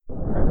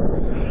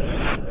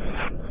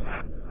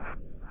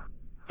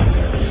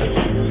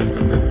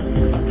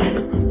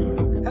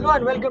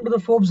Hello and welcome to the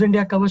Forbes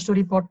India Cover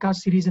Story podcast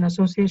series in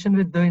association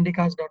with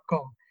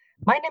theindicast.com.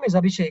 My name is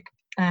Abhishek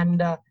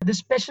and this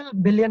special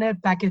billionaire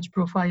package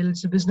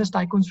profiles business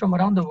tycoons from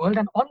around the world,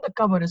 and on the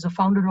cover is the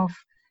founder of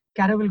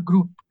Caravel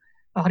Group,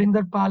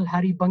 Harindarpal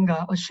Harry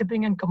Bangas, a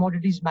shipping and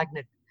commodities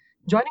magnate.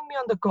 Joining me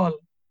on the call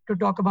to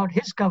talk about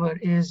his cover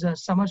is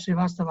Samar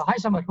Srivastava. Hi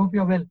Samar, hope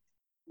you're well.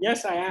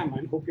 Yes, I am,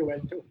 and hope you're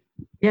well too.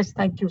 Yes,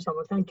 thank you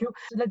Samar, thank you.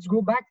 So let's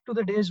go back to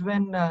the days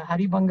when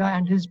Harry Bangas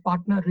and his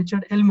partner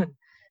Richard Ellman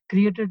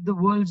created the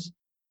world's,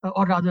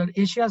 or rather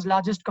Asia's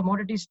largest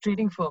commodities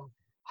trading firm.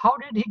 How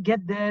did he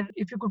get there?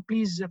 If you could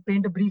please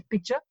paint a brief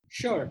picture.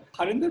 Sure.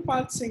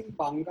 Harindarpal Singh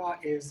Bangas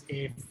is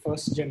a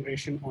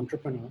first-generation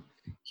entrepreneur.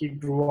 He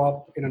grew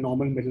up in a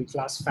normal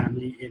middle-class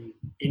family in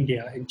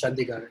India, in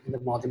Chandigarh, in the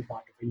northern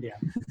part of India.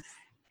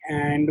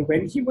 And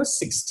when he was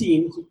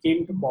 16, he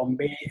came to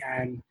Bombay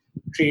and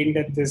trained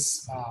at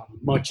this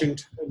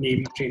merchant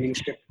navy training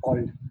ship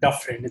called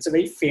Dufferin. It's a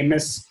very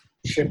famous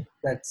ship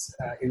that's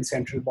in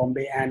central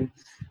Bombay, and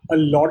a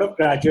lot of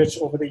graduates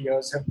over the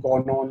years have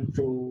gone on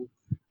to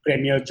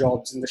premier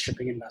jobs in the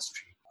shipping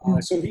industry.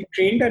 So he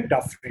trained at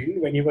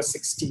Dufferin. When he was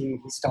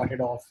 16, he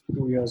started off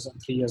 2 years or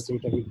 3 years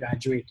later, he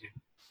graduated.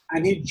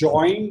 And he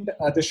joined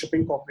the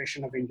Shipping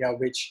Corporation of India,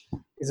 which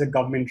is a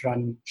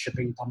government-run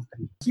shipping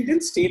company. He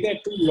didn't stay there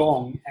too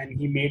long, and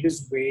he made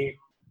his way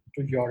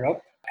to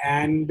Europe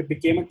and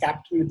became a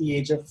captain at the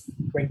age of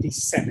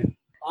 27.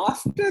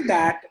 After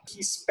that,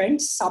 he spent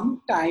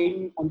some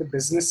time on the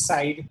business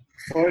side,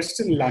 first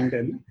in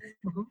London,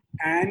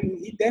 and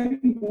he then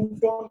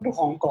moved on to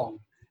Hong Kong,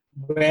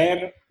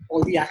 where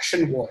all the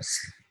action was.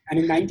 And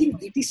in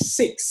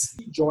 1986,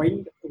 he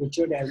joined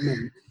Richard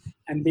Ellman,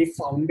 and they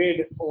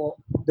founded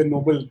the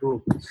Nobel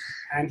Group.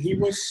 And he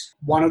was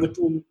one of the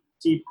two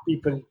key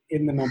people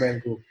in the Nobel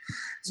Group.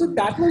 So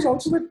that was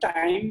also the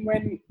time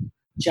when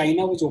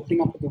China was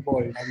opening up to the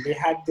world, and they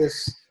had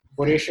this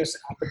voracious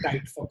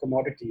appetite for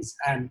commodities,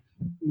 and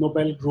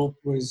Nobel Group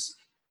was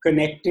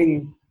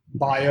connecting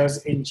buyers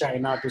in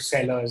China to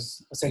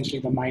sellers, essentially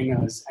the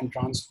miners, and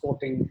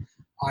transporting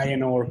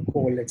iron ore,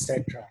 coal,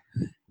 etc.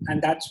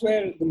 And that's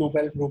where the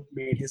Nobel Group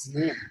made his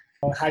name.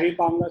 Harry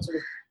Bangas sort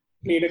of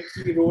played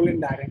a key role in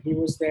that, and he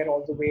was there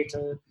all the way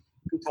till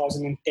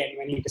 2010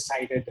 when he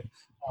decided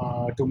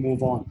to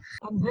move on.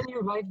 And then you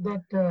write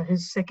that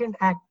his second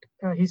act,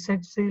 he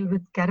set sail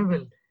with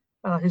Caravel,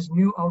 his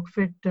new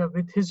outfit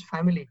with his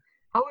family.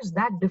 How is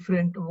that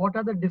different? What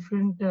are the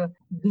different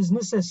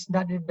businesses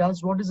that it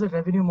does? What is the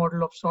revenue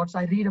model of sorts?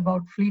 I read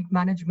about fleet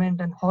management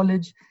and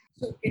haulage.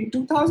 So in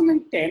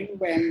 2010,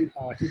 when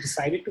he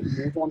decided to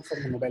move on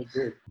from the Nobel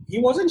Group, he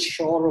wasn't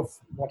sure of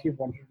what he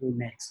wanted to do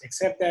next,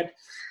 except that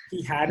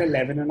he had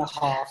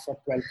 11.5 or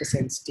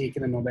 12% stake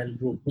in the Nobel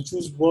Group, which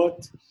was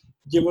worth,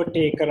 give or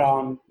take,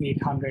 around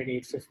 800,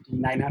 850,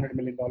 $900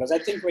 million. I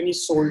think when he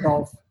sold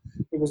off,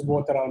 it was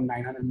worth around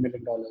 $900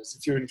 million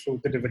if you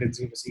include the dividends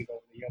he received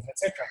over the years,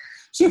 etc.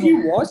 So he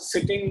was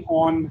sitting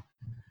on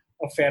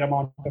a fair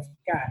amount of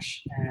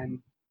cash. And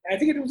I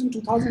think it was in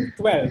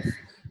 2012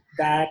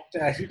 that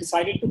he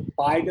decided to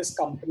buy this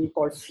company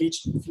called Fleet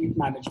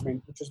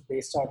Management, which was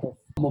based out of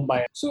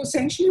Mumbai. So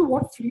essentially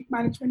what Fleet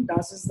Management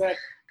does is that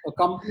a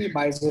company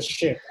buys a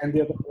ship and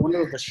they're the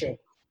owner of the ship.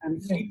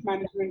 And Fleet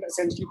Management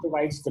essentially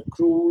provides the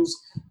crew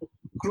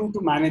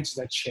to manage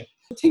that ship.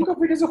 Think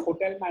of it as a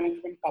hotel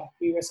management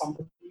company where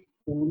somebody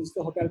owns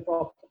the hotel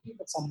property,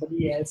 but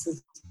somebody else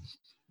is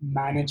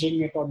managing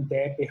it on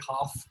their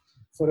behalf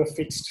for a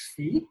fixed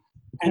fee.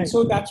 And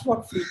so that's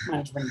what fleet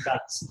management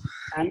does.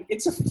 And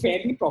it's a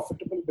fairly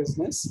profitable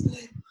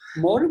business.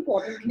 More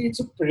importantly, it's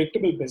a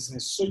predictable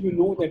business. So you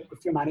know that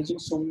if you're managing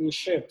so many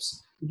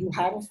ships, you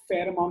have a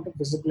fair amount of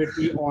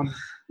visibility on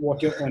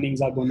what your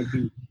earnings are going to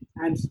be.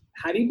 And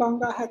Harry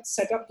Bangas had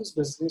set up this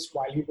business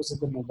while he was at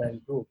the Nobel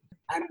Group.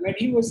 And when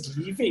he was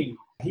leaving,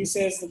 he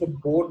says that the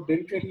board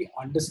didn't really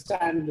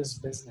understand this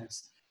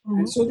business.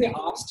 And so they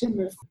asked him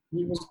if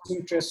he was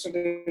interested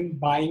in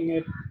buying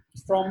it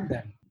from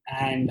them.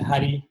 And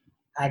Harry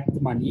had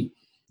the money,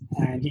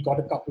 and he got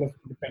a couple of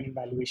independent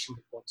valuation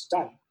reports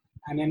done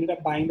and ended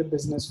up buying the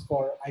business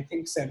for, I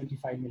think,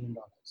 $75 million.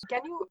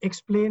 Can you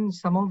explain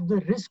some of the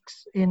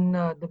risks in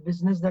the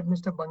business that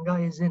Mr.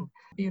 Bangas is in?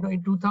 You know,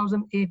 in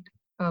 2008,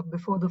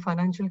 before the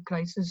financial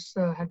crisis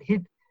had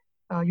hit,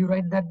 you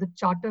write that the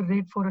charter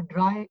rate for a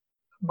dry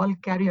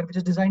bulk carrier, which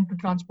is designed to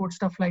transport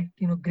stuff like,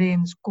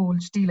 grains, coal,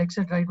 steel,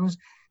 etc., it was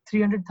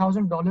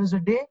 $300,000 a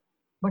day.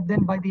 But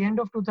then by the end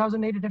of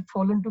 2008, it had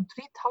fallen to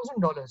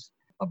 $3,000.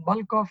 A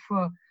bulk of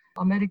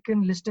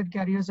American listed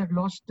carriers had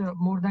lost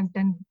more than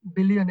 10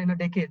 billion in a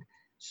decade.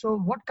 So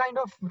what kind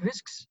of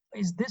risks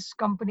is this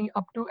company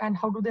up to, and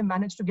how do they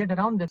manage to get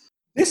around this?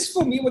 This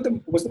for me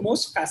was the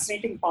most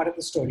fascinating part of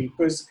the story,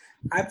 because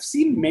I've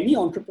seen many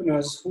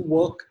entrepreneurs who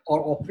work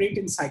or operate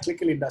in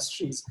cyclical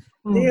industries.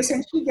 They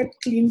essentially get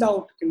cleaned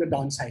out in the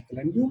down cycle.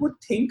 And you would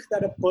think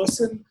that a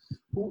person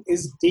who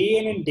is day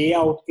in and day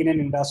out in an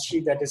industry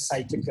that is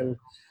cyclical,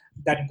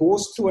 that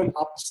goes through an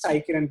up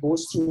cycle and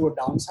goes through a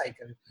down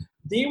cycle,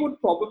 they would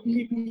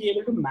probably be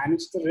able to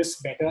manage the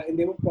risk better, and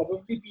they would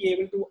probably be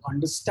able to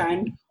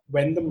understand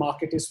when the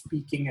market is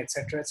peaking,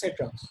 etc.,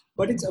 etc.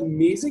 But it's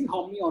amazing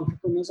how many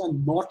entrepreneurs are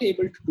not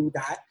able to do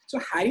that. So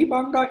Harry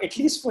Banga, at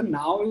least for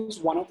now, is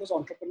one of those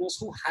entrepreneurs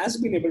who has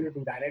been able to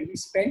do that. And we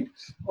spent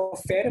a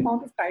fair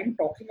amount of time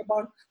talking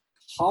about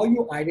how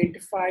you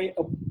identify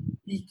a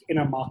peak in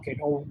a market,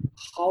 or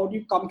how do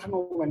you come to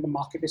know when the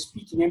market is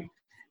peaking. And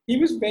he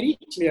was very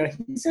clear.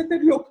 He said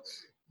that, look,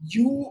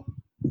 you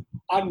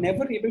are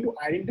never able to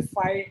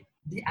identify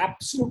the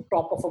absolute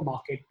top of a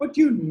market, but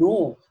you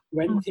know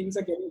when things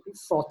are getting too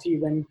frothy,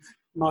 when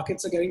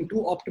markets are getting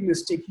too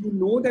optimistic, you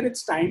know that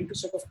it's time to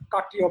sort of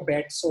cut your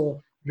bets or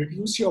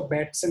reduce your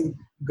bets and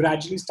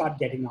gradually start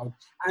getting out.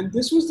 And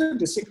this was the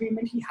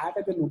disagreement he had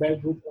at the Nobel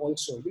Group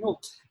also.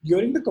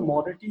 During the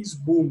commodities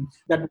boom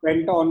that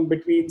went on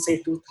between,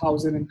 say,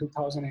 2000 and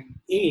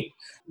 2008,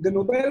 the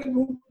Nobel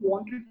Group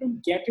wanted to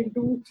get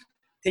into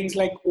things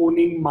like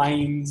owning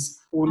mines,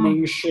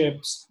 owning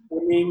ships,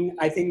 owning,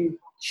 I think,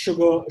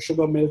 sugar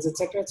mills,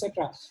 etc.,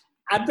 etc.,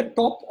 at the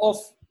top of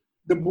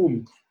the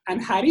boom.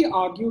 And Harry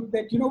argued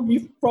that,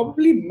 we've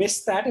probably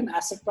missed that and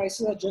asset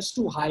prices are just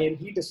too high, and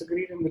he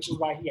disagreed, and which is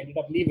why he ended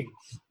up leaving.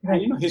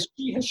 Right. And,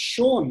 history has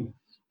shown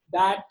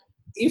that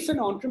if an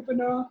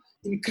entrepreneur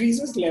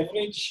increases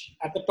leverage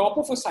at the top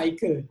of a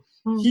cycle,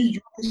 he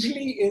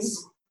usually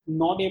is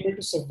not able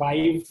to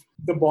survive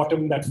the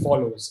bottom that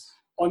follows.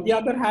 On the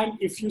other hand,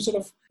 if you sort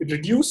of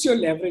reduce your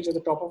leverage at the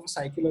top of a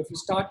cycle, or if you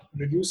start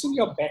reducing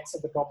your bets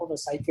at the top of a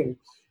cycle,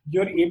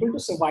 you're able to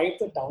survive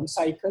the down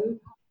cycle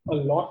a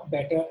lot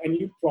better, and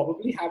you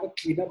probably have a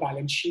cleaner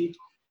balance sheet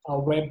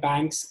where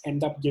banks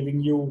end up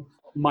giving you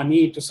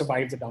money to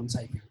survive the down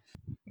cycle.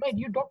 Right,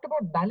 you talked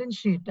about balance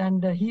sheet,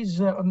 and he's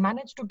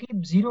managed to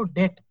keep zero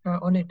debt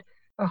on it.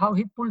 How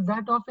he pulled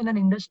that off in an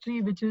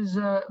industry which is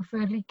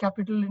fairly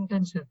capital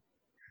intensive.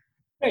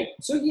 Right.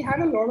 So he had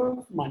a lot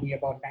of money,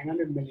 about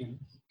 900 million.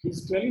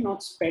 He's clearly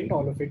not spent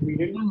all of it. We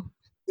didn't,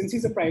 since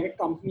he's a private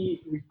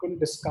company, we couldn't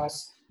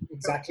discuss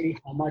exactly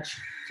how much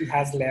he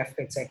has left,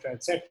 etc.,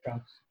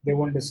 etc. They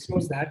won't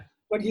disclose that.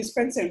 But he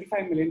spent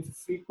 75 million for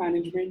fleet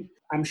management.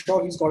 I'm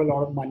sure he's got a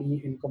lot of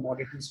money in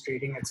commodities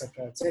trading,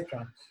 etc.,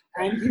 etc.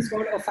 And he's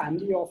got a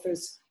family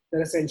office that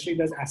essentially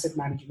does asset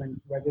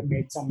management, where they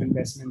made some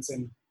investments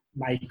in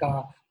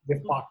Nika.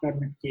 They've partnered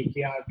with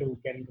KKR to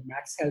get into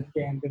Max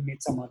Healthcare, and they've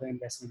made some other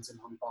investments in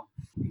Hong Kong.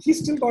 He's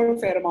still got a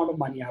fair amount of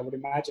money, I would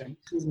imagine.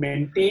 He's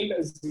maintained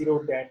a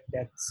zero debt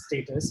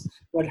status.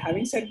 But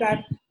having said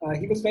that,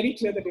 he was very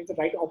clear that if the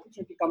right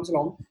opportunity comes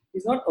along,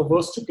 he's not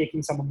averse to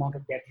taking some amount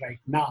of debt right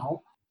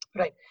now.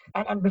 Right.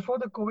 And before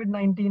the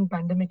COVID-19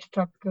 pandemic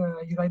struck,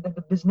 you write that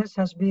the business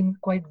has been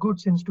quite good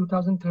since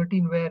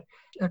 2013, where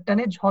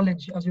tonnage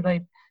haulage, as you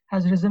write,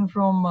 has risen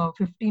from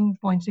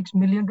 15.6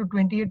 million to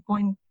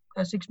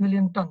 28.6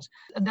 million tons.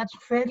 And that's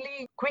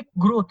fairly quick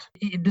growth,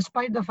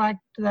 despite the fact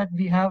that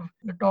we have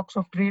the talks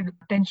of trade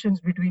tensions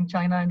between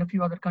China and a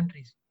few other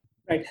countries.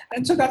 Right.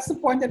 And so that's the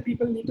point that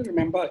people need to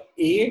remember.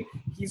 A,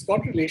 he's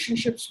got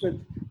relationships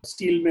with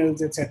steel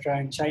mills, etc.,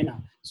 in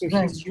China. So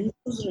he's used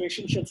those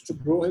relationships to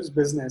grow his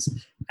business.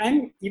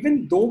 And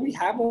even though we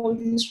have all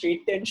these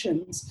trade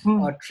tensions,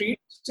 trade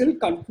still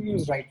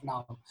continues right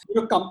now.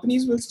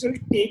 Companies will still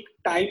take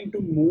time to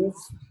move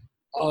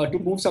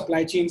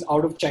supply chains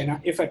out of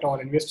China, if at all.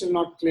 And we're still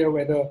not clear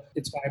whether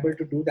it's viable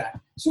to do that.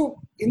 So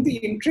in the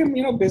interim,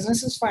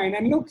 business is fine.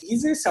 And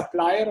he's a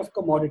supplier of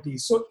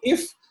commodities. So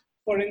if,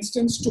 for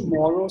instance,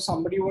 tomorrow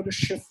somebody were to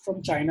shift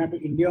from China to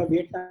India or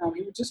Vietnam,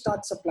 he would just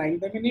start supplying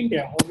them in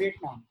India or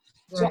Vietnam.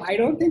 Right. So I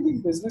don't think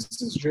his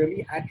business is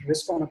really at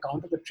risk on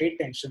account of the trade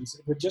tensions.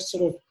 It would just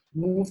sort of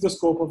move the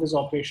scope of his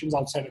operations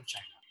outside of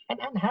China.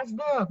 And has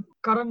the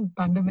current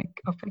pandemic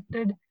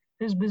affected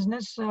his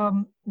business?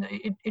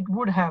 It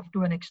would have,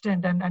 to an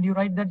extent. And you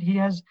write that he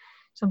has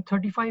some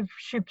 35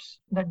 ships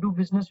that do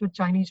business with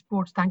Chinese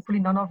ports. Thankfully,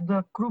 none of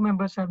the crew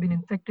members have been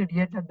infected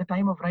yet at the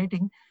time of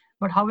writing.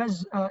 But how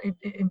has it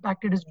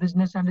impacted his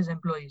business and his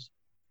employees?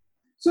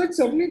 So it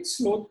certainly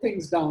slowed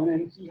things down,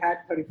 and he had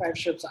 35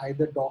 ships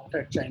either docked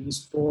at Chinese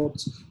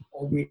ports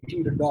or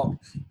waiting to dock.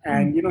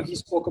 And, he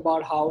spoke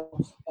about how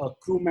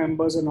crew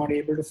members are not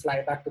able to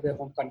fly back to their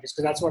home countries,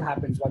 because that's what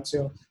happens once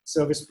your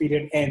service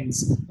period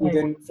ends. You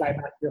then fly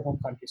back to your home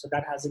country. So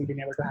that hasn't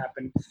been able to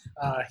happen.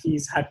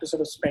 He's had to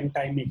sort of spend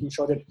time making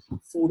sure that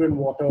food and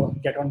water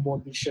get on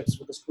board these ships,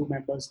 because crew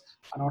members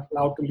are not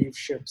allowed to leave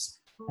ships,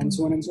 and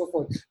so on and so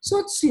forth. So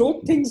it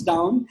slowed things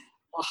down.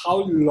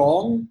 How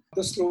long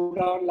the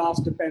slowdown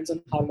lasts depends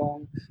on how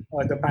long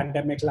the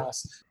pandemic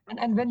lasts.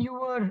 And when you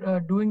were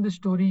doing the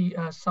story,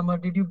 Samar,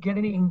 did you get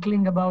any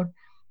inkling about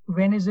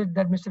when is it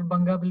that Mr.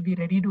 Banga will be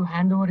ready to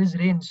hand over his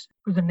reins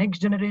to the next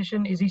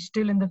generation? Is he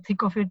still in the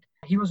thick of it?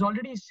 He was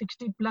already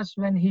 60 plus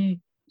when he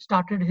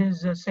started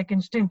his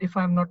second stint, if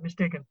I'm not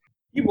mistaken.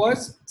 He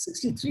was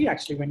 63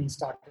 actually when he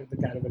started the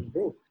Caravel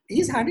Group.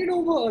 He's handed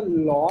over a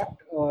lot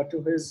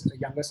to his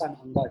younger son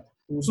Angad,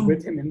 who's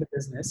with him in the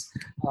business,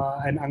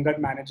 and Angad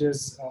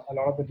manages a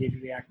lot of the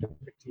day-to-day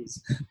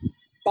activities.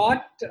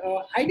 But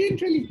I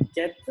didn't really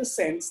get the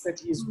sense that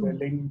he's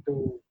willing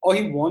to, or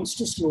he wants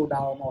to slow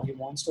down, or he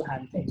wants to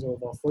hand things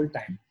over full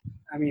time.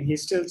 I mean, he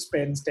still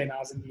spends 10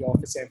 hours in the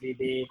office every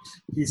day.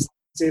 He's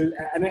still,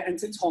 and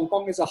since Hong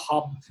Kong is a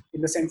hub,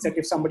 in the sense that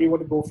if somebody were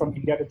to go from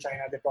India to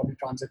China, they probably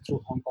transit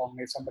through Hong Kong.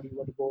 If somebody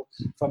were to go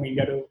from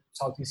India to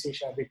Southeast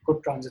Asia, they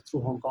could transit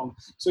through Hong Kong.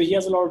 So he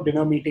has a lot of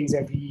dinner meetings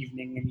every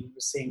evening, and he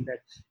was saying that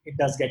it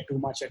does get too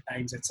much at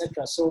times,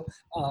 etc. So,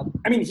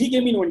 I mean, he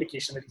gave me no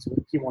indication that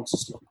he wants to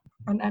slow down.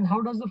 And how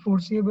does the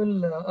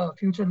foreseeable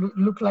future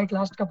look like?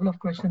 Last couple of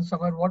questions,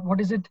 Samar. What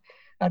is it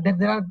that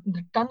there are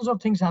tons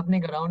of things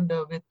happening around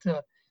with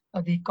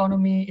the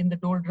economy in the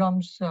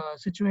doldrums,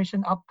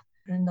 situation up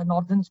in the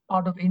northern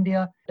part of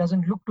India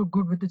doesn't look too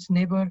good with its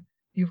neighbor.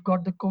 You've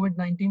got the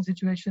COVID-19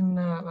 situation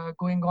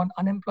going on.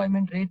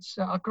 Unemployment rates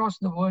across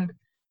the world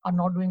are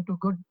not doing too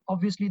good.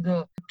 Obviously,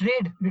 the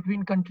trade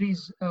between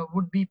countries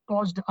would be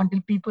paused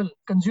until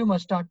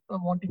consumers start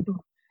wanting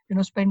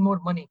to, spend more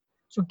money.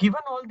 So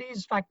given all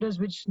these factors,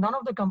 which none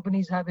of the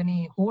companies have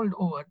any hold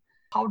over,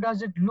 how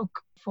does it look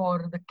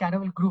for the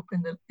Caravel Group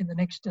in the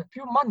next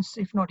few months,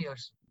 if not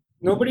years?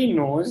 Nobody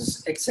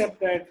knows, except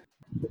that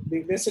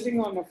they're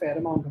sitting on a fair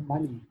amount of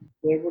money.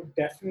 There would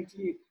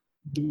definitely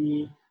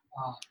be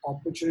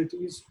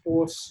opportunities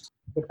post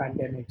the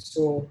pandemic.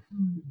 So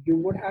you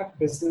would have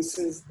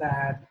businesses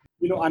that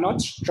are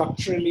not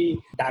structurally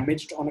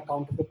damaged on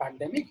account of the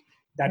pandemic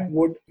that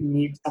would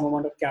need some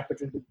amount of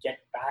capital to get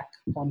back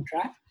on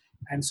track.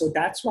 And so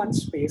that's one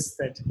space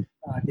that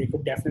they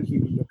could definitely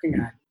be looking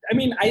at. I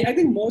mean, I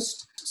think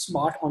most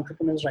smart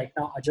entrepreneurs right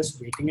now are just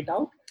waiting it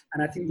out,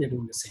 and I think they're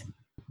doing the same.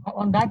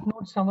 On that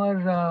note,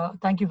 Samar,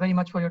 thank you very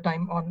much for your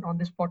time on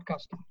this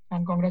podcast,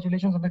 and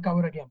congratulations on the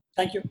cover again.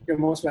 Thank you. You're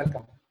most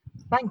welcome.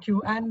 Thank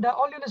you. And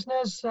all your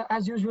listeners,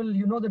 as usual,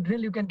 you know the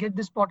drill. You can get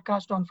this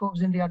podcast on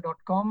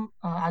ForbesIndia.com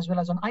as well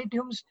as on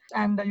iTunes.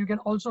 And you can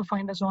also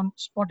find us on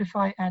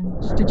Spotify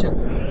and Stitcher.